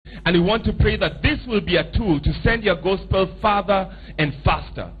And we want to pray that this will be a tool to send your gospel farther and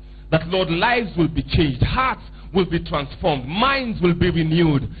faster. That, Lord, lives will be changed, hearts will be transformed, minds will be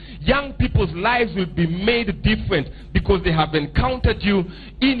renewed, young people's lives will be made different because they have encountered you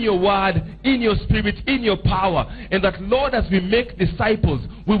in your word, in your spirit, in your power. And that, Lord, as we make disciples,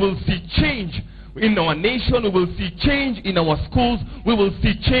 we will see change in our nation, we will see change in our schools, we will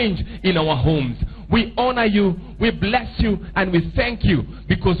see change in our homes. We honor you, we bless you, and we thank you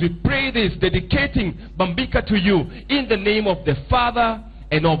because we pray this, dedicating Bambika to you in the name of the Father,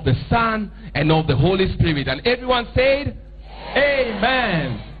 and of the Son, and of the Holy Spirit. And everyone said,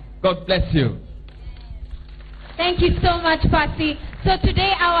 Amen. God bless you. Thank you so much, Pasi. So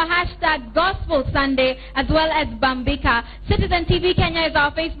today our hashtag Gospel Sunday as well as Bambika. Citizen TV Kenya is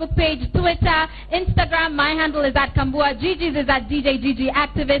our Facebook page, Twitter, Instagram. My handle is at Kambua. Gigi's is at DJ Gigi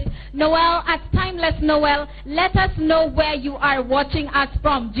Activist. Noel at Timeless Noel. Let us know where you are watching us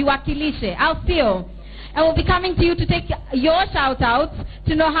from. Jiwakilishe. I'll see you. And we'll be coming to you to take your shout-outs,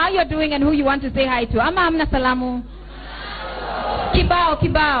 to know how you're doing and who you want to say hi to. Ama amna salamu? Kibao,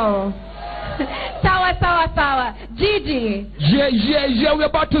 kibao. Sawa, sawa, sawa. Gigi. Yeah. We're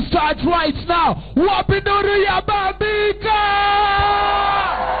about to start right now. Wapinuru ya Bambika!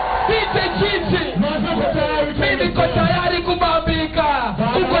 Gigi. Mimi niko tayari kubambika.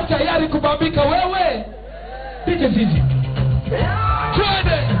 Uko tayari kubambika wewe? Gigi.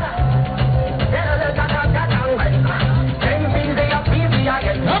 Twende.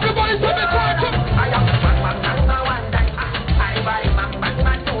 Everybody say me talk.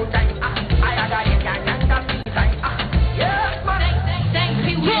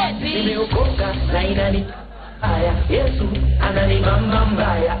 Yesu ananibamba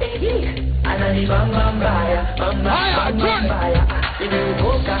mbaya, ananibamba mbaya, mbaya.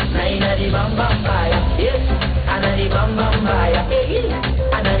 Nimeokoka na inanibamba mbaya. Yesu ananibamba mbaya,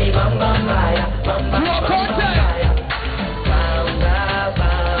 ananibamba mbaya, mbaya.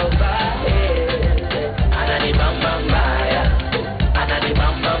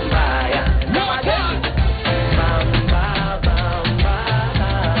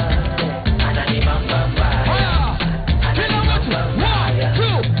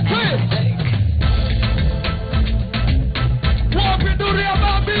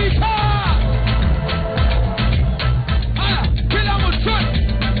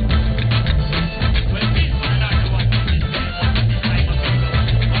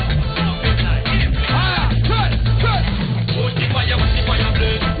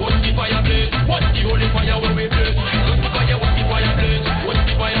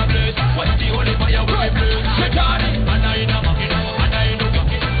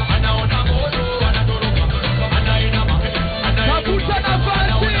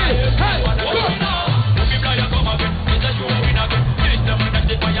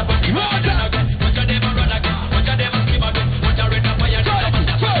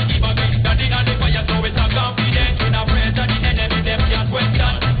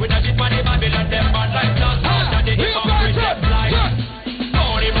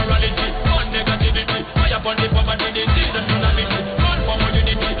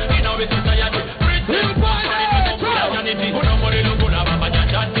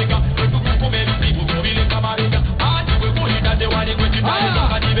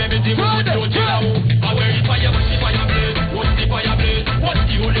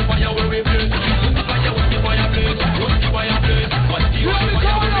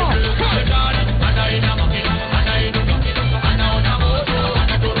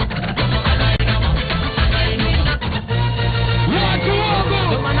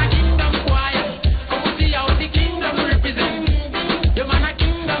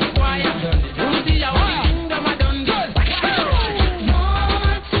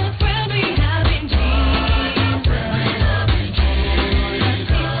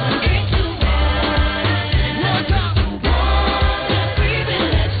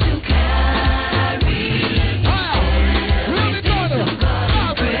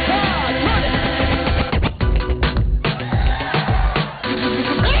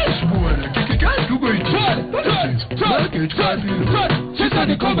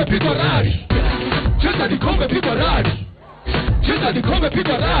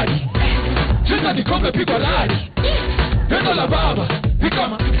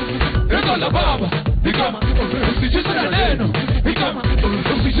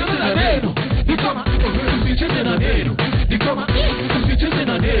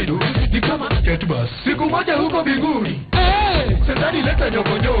 Siku moja huko mbinguni, Shetani leta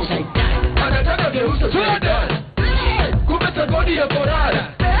nyongo. Anataka geuza Shetani. Kumbe sagodi ya korara.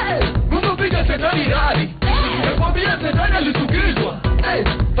 Mungu piga Shetani radi. Nakwambia Shetani alisukizwa.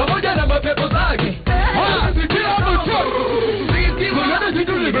 Pamoja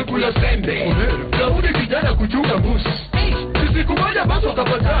kula sembe. Daudi kijana kuchunga mbuzi. Siku moja basi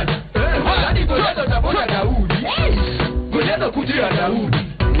wakapatana. Hadi Goliathi atabona Daudi. Goliathi kujia Daudi.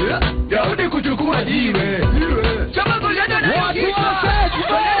 Daudi kuchukua jiwe. Chama Goliathi anaingia.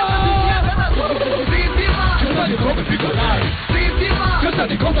 Sasa nikombe piga naye. Sasa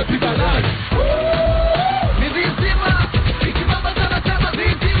nikombe piga naye. Ni vizima. Ikibamba sana sema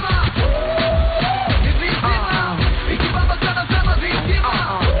vizima. Ni vizima. Ikibamba sana sema vizima.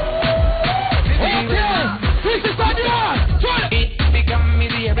 This is on you. It become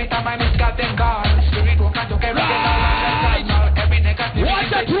easy every time I miss got them cars. Spirit will catch up every day. Every negative.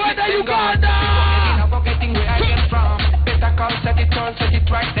 Watch out, Uganda, Uganda. Not forgetting where I came from. Better call, set it all, set it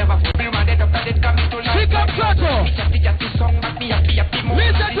right. Never feel my dead after it coming to life. Pick up Sato.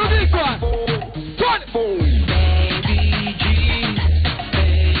 Listen to this one. Turn. Baby G.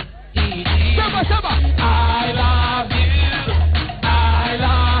 Saba, Saba. I love you. I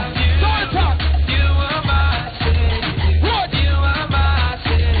love you. Turn. You are my savior. What? You are my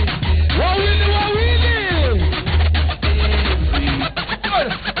savior. What will you?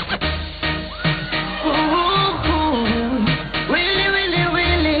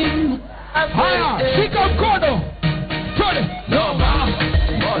 Higher. Pick up Kodo. Turn it. Noma.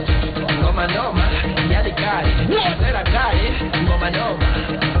 Noma, noma. Yeah, they got it. What? Said I got it. Noma, noma.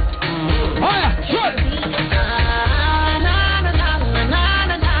 Higher. Turn it.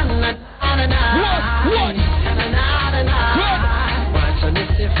 What? Wacha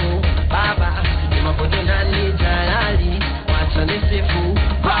nisifu baba, nimapodola ni jalali. Wacha nisifu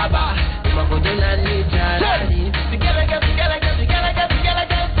baba, nimapodola ni jalali.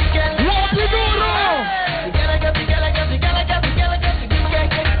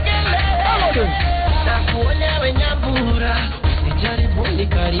 Nakuona wenyambura, usijaribu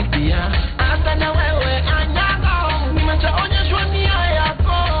nikaribia. Hata na wewe anyago, nimeshaonyeshwa nia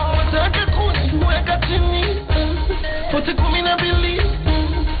yako. Wataka kuniweka chini, pote 12.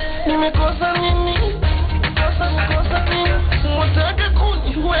 Nimekosa nini? Kosa nini? Wataka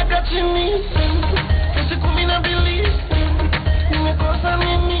kuniweka chini, pote 12. Nimekosa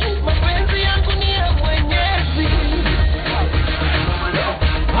nini? Mapenzi yangu ni ya Mwenyezi.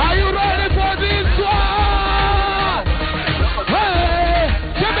 Are you ready for this one? Hey,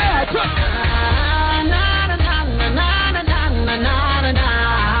 come here.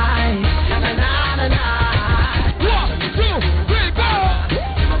 One, two, three, go.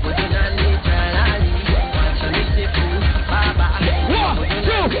 One,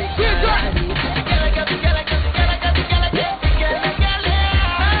 two, three, go.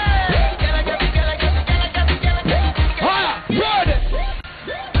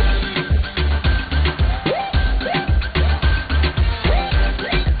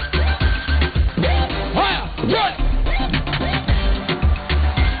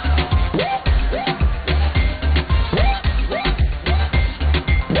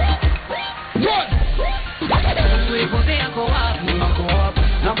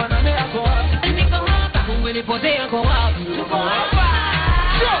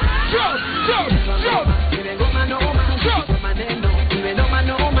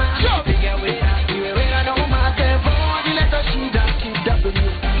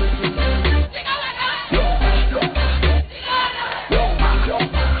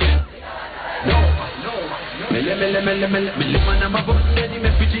 Milima na mabonde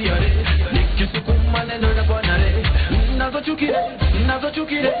nimepitia re, nikisukuma neno la Bwana re, nazochukire.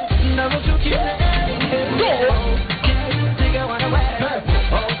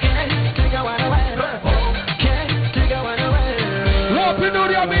 Walking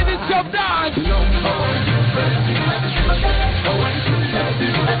on your ministry of dance.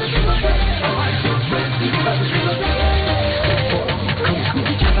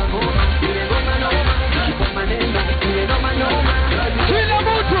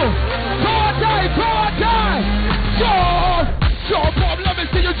 Jump up, let me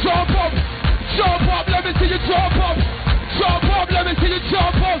see you jump up. Jump up, let me see you jump up. Jump up, let me see you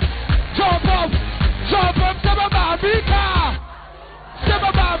jump up. Jump up, jump up, Seba Bambika.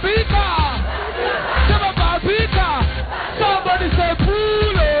 Seba Bambika. Seba Bambika. Somebody say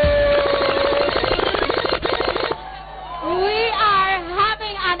Pulo. We are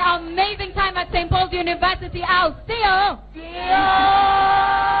having an amazing time at St. Paul's University. Out still.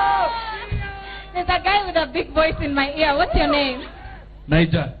 There's a guy with a big voice in my ear. What's your name?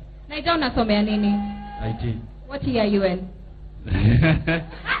 Naija. Naija unasomea nini? IT. What year are you in?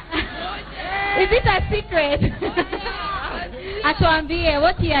 Is it a secret? Atuambie,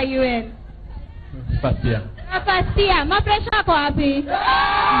 what year are you in? First year. First year. Mapresha yako wapi?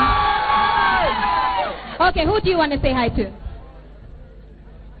 Okay, who do you want to say hi to?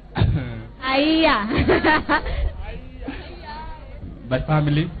 Aya. My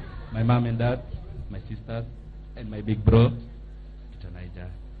family, my mom and dad, my sisters, and my big bro, Tanaija.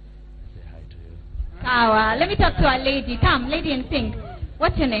 Say hi to you. Kawa. Let me talk to a lady. Come, lady in pink.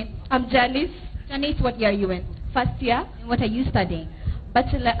 What's your name? I'm Janice. Janice, what year are you in? First year. And what are you studying?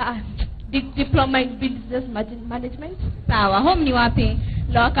 Bachelor, diploma in business management. Sawa. Home ni wapi?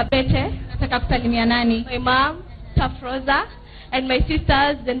 Lower Kabete. Nataka kusalimia nani? My mom, Tafroza, and my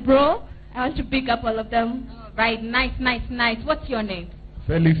sisters and bro. I want to pick up all of them. Right. Nice. What's your name?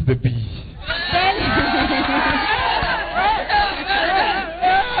 Felix the Bee.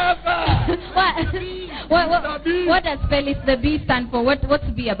 What does Felix the Bee stand for? What's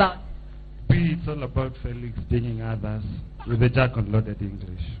B about? B, it's all about Felix stinging others with a jack on loaded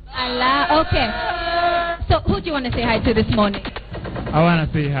English. Allah, okay. So who do you want to say hi to this morning? I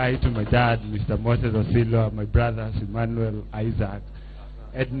want to say hi to my dad, Mr. Moses Osilo, my brothers, Emmanuel, Isaac,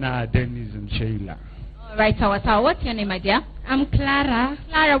 Edna, Dennis, and Sheila. All right, Sawa. What's your name, my dear? I'm Clara.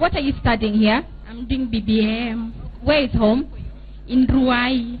 Clara, what are you studying here? I'm doing BBM. Where is home? In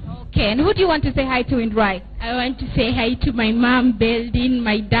Ruai. Okay, and who do you want to say hi to in Ruai? I want to say hi to my mom, Beldin,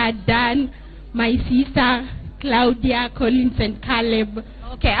 my dad, Dan, my sister, Claudia, Collins, and Caleb.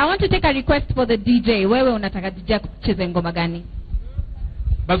 Okay, I want to take a request for the DJ. Wewe unataka DJ kucheze ngoma gani?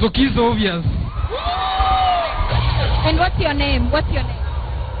 Bazoki's obvious. And what's your name?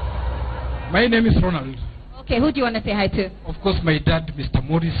 My name is Ronald. Okay, who do you want to say hi to? Of course, my dad, Mr.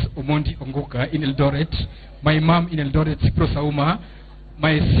 Morris Omondi Ongoka in Eldoret. My mom in Eldoret, Sipro Sauma.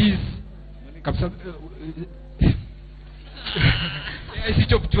 My sis, I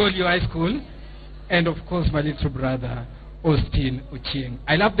teach up Jolio High School. And of course, my little brother, Austin Ochieng.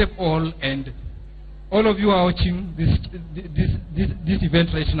 I love them all, and all of you are watching this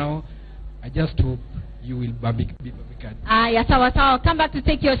event right now. I just hope you will be Bambika. Yes, Sawa. Come back to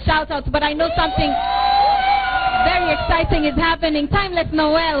take your shout-outs, but I know something very exciting is happening. Timeless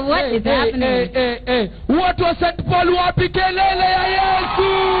Noel, what is happening? What was St. Paul wapi kelele ya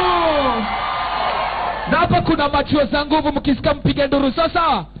Yesu? Na hapa kuna macho za nguvu mkisikia mpige nduru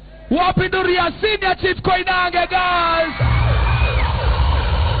sasa. Wapi nduru ya senior chief Koinange, guys?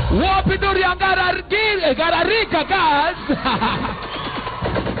 Wapi nduru ya Gararika, guys?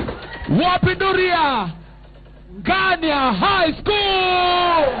 Wapi nduru ya Gania High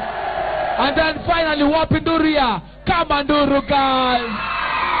School? And then finally, Wapiduria, Kamanduru, guys.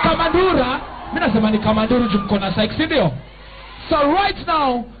 Kamandura, mina sema ni Kamanduru jumkona sa sindio. So right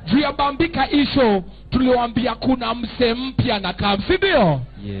now, juu ya Bambika issue, tuliwaambia kuna mse mpya na kam, sindio?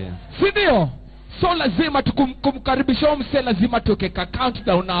 Yeah. Sindio? So lazima kumkaribisha mse, lazima tuweke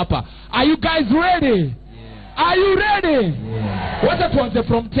countdown hapa. Are you guys ready? Yeah. Are you ready? Yeah. Wacha tuanze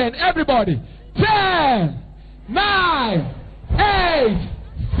from 10, everybody. 10, 9, 8,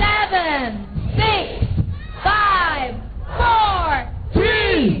 7, 6, 5, 4,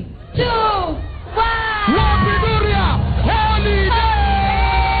 3, 2, 1. Wapiduria Holiday!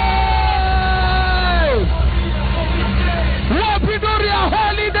 Wapiduria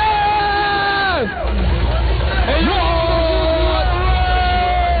Holiday!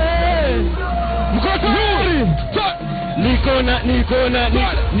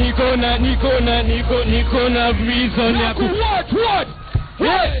 Nikona reason ya ku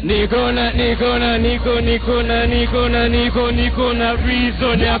What? Nikona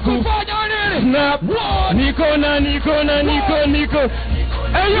reason ya ku snap. Niko.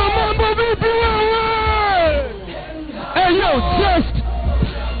 Eyo mambo vipi wewe? Eyo just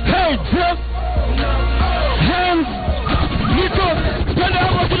hands. Niko penda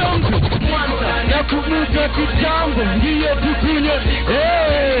hapo kila mtu. Na kumuka kitambo ndiye tukunye.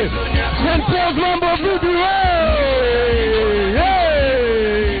 St. Paul's mambo vipi wewe?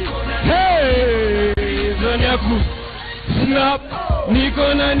 Snap.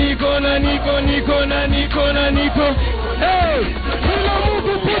 Nikona. Hey, kila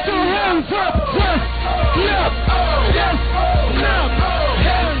mtu put your hands up. Just snap. Yes, snap.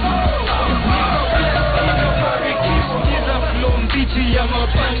 Mbichi ya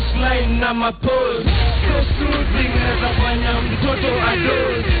punchline na mapose. So soothing as a fanya mtoto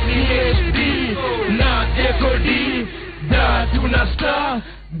adore. Ni HD na Echo D. Da tuna star,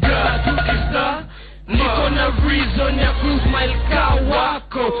 da tukistar. Nikona reason ya kusmile ka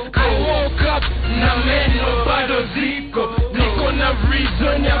wako. I woke up na meno bado ziko. Nikona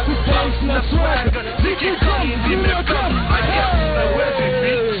reason ya kubounce na swag. Zikikam zimekam. I guess the way they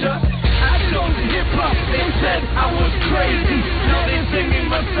picture. I don't hip-hop, they said I was crazy. Now they singing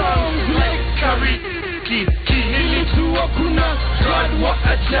my songs like karaoke. Nilitua kuna God wa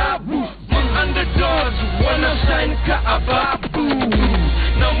ajabu. My underdogs wanna shine ka ababu.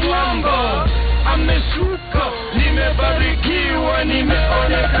 Na mwamba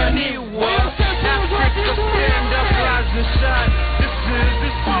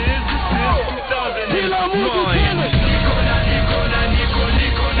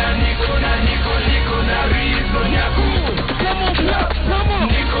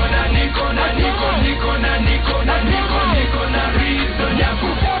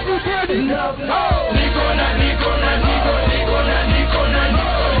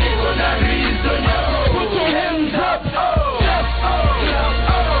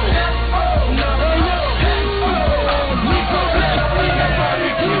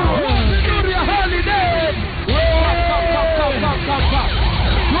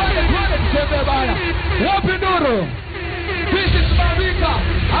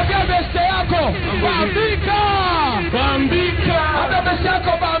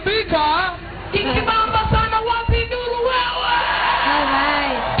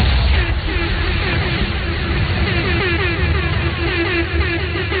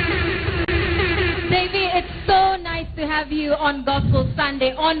on Gospel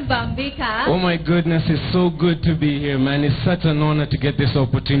Sunday on Bambika. Oh my goodness, it's so good to be here, man. It's such an honor to get this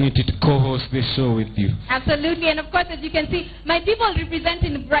opportunity to co-host this show with you. Absolutely, and of course, as you can see, my people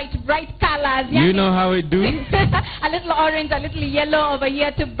representing bright colors. You know how we do? A little orange, a little yellow over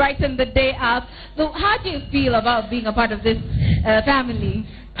here to brighten the day up. So how do you feel about being a part of this family?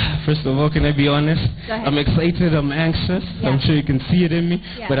 First of all, can I be honest? Go ahead. I'm excited, I'm anxious. Yeah. I'm sure you can see it in me,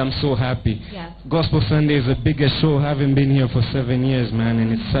 Yeah. but I'm so happy. Yeah. Gospel Sunday is the biggest show. I haven't been here for 7 years, man,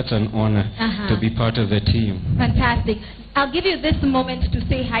 and it's such an honor to be part of the team. Fantastic. I'll give you this moment to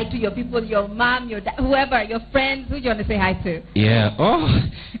say hi to your people, your mom, your dad, whoever, your friends. Who do you want to say hi to? Yeah. Oh,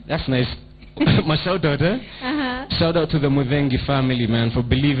 that's nice. My shout out, eh? Shout out to the Muthengi family, man, for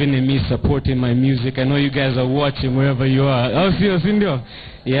believing in me, supporting my music. I know you guys are watching wherever you are. Oh, see you, Cindy.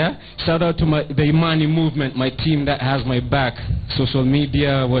 Yeah? Shout out to the Imani movement, my team that has my back. Social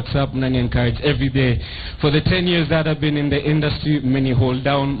media, WhatsApp, Nani Encourage every day. For the 10 years that I've been in the industry, many hold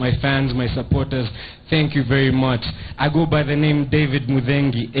down, my fans, my supporters. Thank you very much. I go by the name David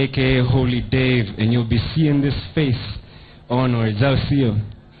Muthengi, a.k.a. Holy Dave, and you'll be seeing this face onwards. I'll see you.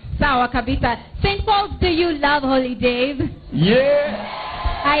 Sawa kabisa. St. Paul's, do you love Holy Dave? Yeah.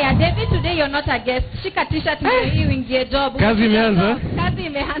 Aya, David, today you're not a guest. Shika t-shirt ndio hii uingie job. Kazi imeanza. Kazi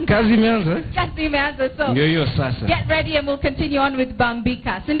imeanza. Kazi imeanza. Kazi imeanza. So Ndio hiyo sasa. get ready and we'll continue on with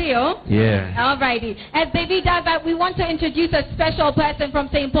Bambika. Sindio? Yeah. Alrighty. As David does that, we want to introduce a special person from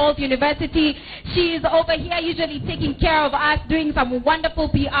St. Paul's University. She's over here usually taking care of us, doing some wonderful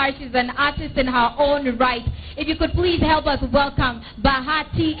PR. She's an artist in her own right. If you could please help us welcome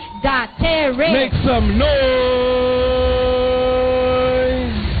Bahati Datere. Make some noise.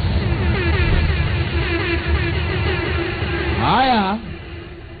 Haya.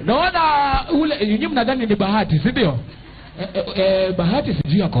 Naona ule nyinyi mnadhani ni Bahati, si ndio? Bahati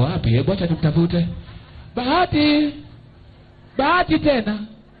sijui yako wapi. Hebu acha tumtafute. Bahati. Bahati tena.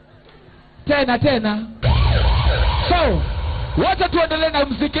 Tena. So, wacha tuendelee na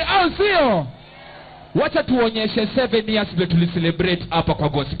muziki au sio? Wacha tuonyeshe 7 years vile tulicelebrate hapa kwa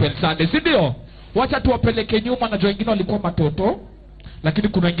Gospel Sunday, si ndio? Wacha tuwapeleke nyuma, na wengine walikuwa matoto, lakini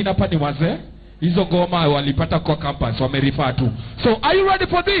kuna wengine hapa ni wazee. Hizo ngoma walipata kwa campus, wamerifaa tu. So, are you ready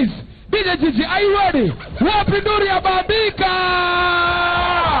for this? DJ Gigi, are you ready? Wapi nduri ya Bambika?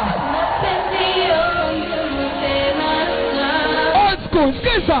 Old school,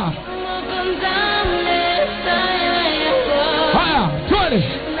 sikiza. Haya, twende.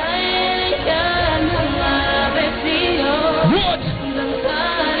 What?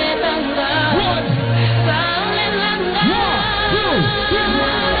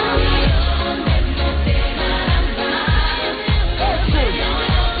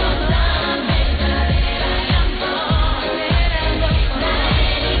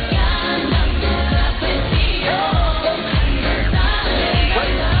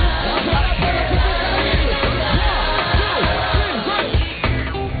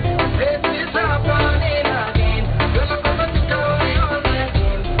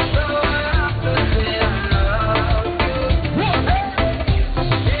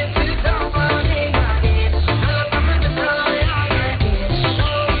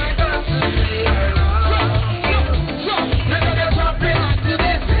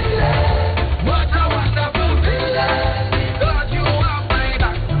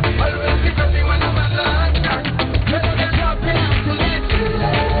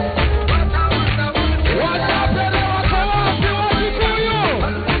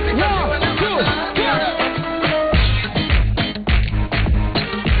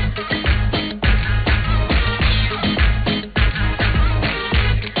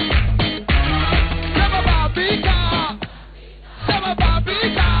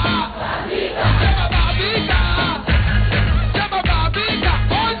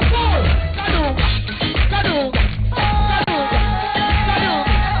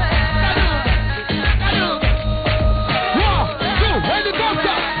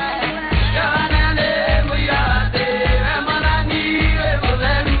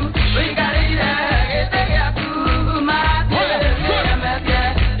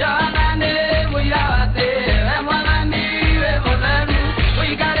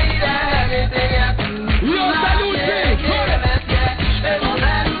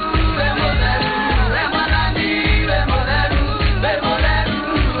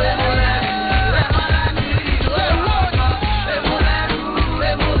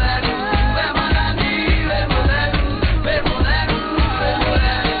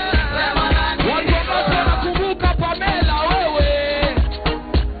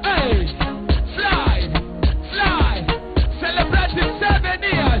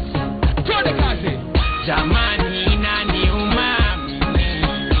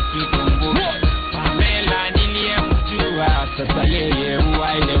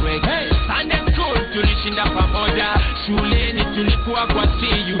 tukawa kwa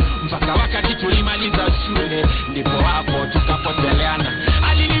siyu mpaka wakati tulimaliza shule, ndipo hapo tukapoteleana.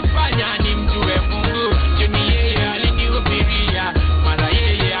 Alinifanya nimjue Mungu, juni yeye alinihubiria, mara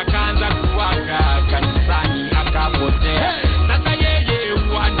yeye akaanza kuwaka kanisani akapotea. Sasa yeye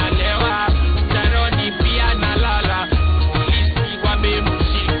wanalewa mtaroni pia nalala, polisi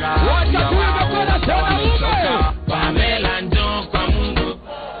wamemshika, wametoka. Pamela ndo kwa Mungu,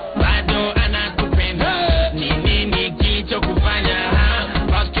 bado anakupenda. Ni nini kilichokufanya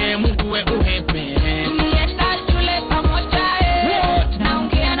pake Mungu we uhepe? Tulienda shule pamoja,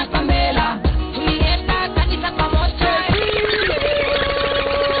 naongea na Pamela, tulienda kanisa pamoja.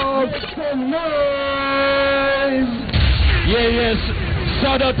 Yes.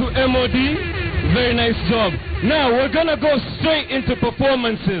 Shout out to MOD. Very nice job. Now we're gonna go straight into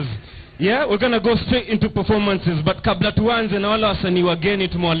performances. Yeah, we're gonna go straight into performances. But kabla tuanze na wala wasanii wageni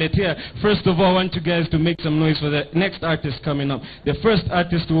tumewaletea. First of all, I want you guys to make some noise for the next artist coming up. The first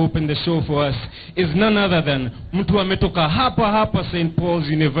artist to open the show for us is none other than mtu ametoka hapa St. Paul's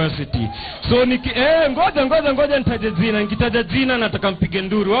University. So ngoja nitaje jina. Nikitaja jina nataka mpige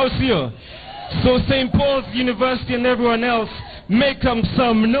nduru, au sio? So St. Paul's University and everyone else, make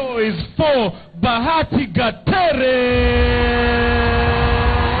some noise for Bahati Gatere.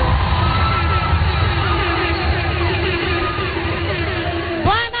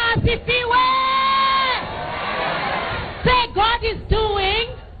 Say, God is doing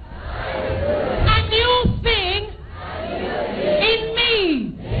a new thing in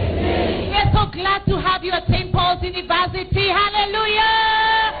me. We're so glad to have you at St. Paul's University.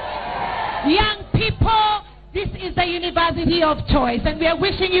 Hallelujah. Young people, this is the university of choice, and we are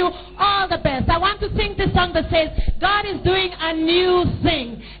wishing you all the best. I want to sing this song that says, God is doing a new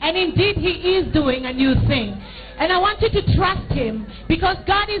thing. And indeed, He is doing a new thing. And I want you to trust Him, because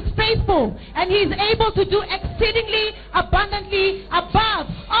God is faithful and He is able to do exceedingly abundantly above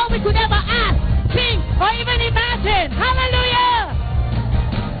all we could ever ask, think, or even imagine. Hallelujah!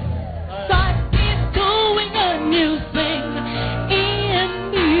 God is doing a new thing in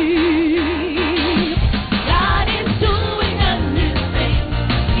me. God is doing a new thing.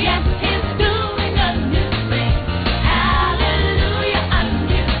 Yes, He's doing a new thing. Hallelujah, a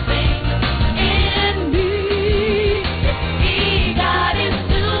new thing in me. God is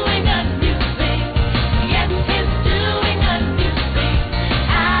doing a new thing. Yes, He's doing a new thing.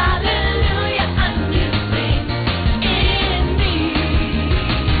 Hallelujah, a new thing in me.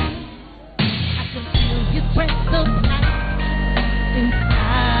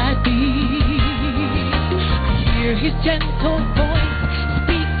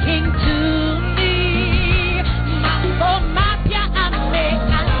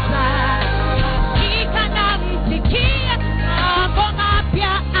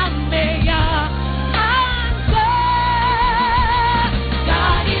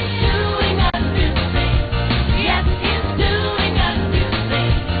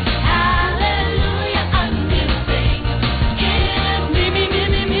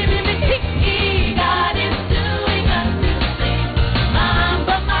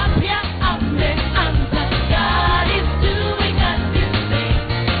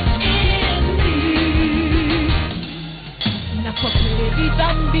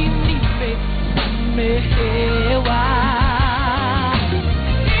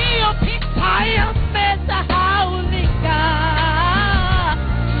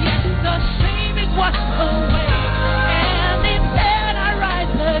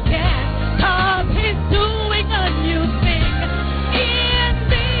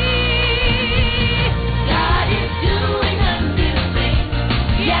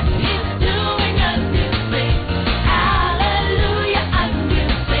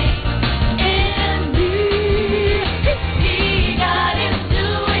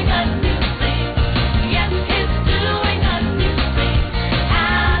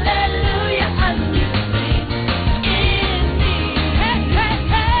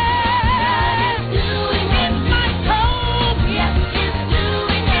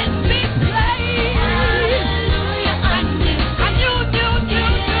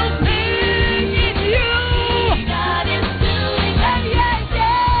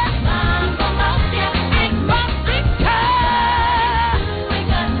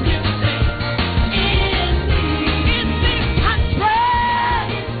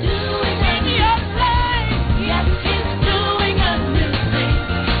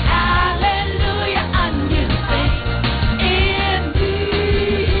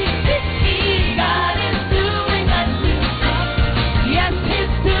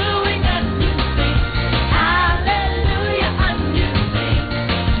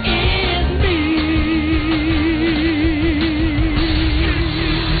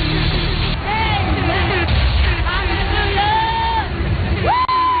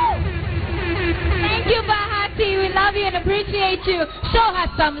 appreciate you. Show her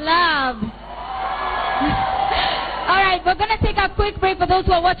some love. Alright, we're going to take a quick break for those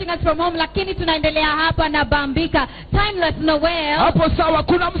who are watching us from home. Lakini tunaendelea hapa na Bambika. Timeless Noel. Hapo sawa,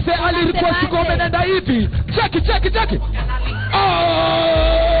 kuna mse aliripoti ngome nenda hivi. Cheki.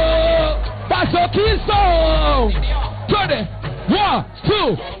 Oh! Baso kiso! Twende! 1,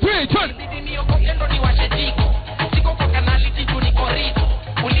 2, 3, twende!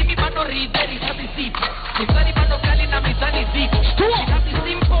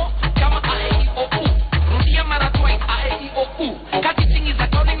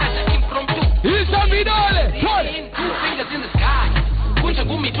 Fingers in the sky, put your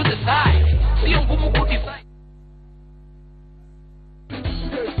gumi to the side. See on gumu kuti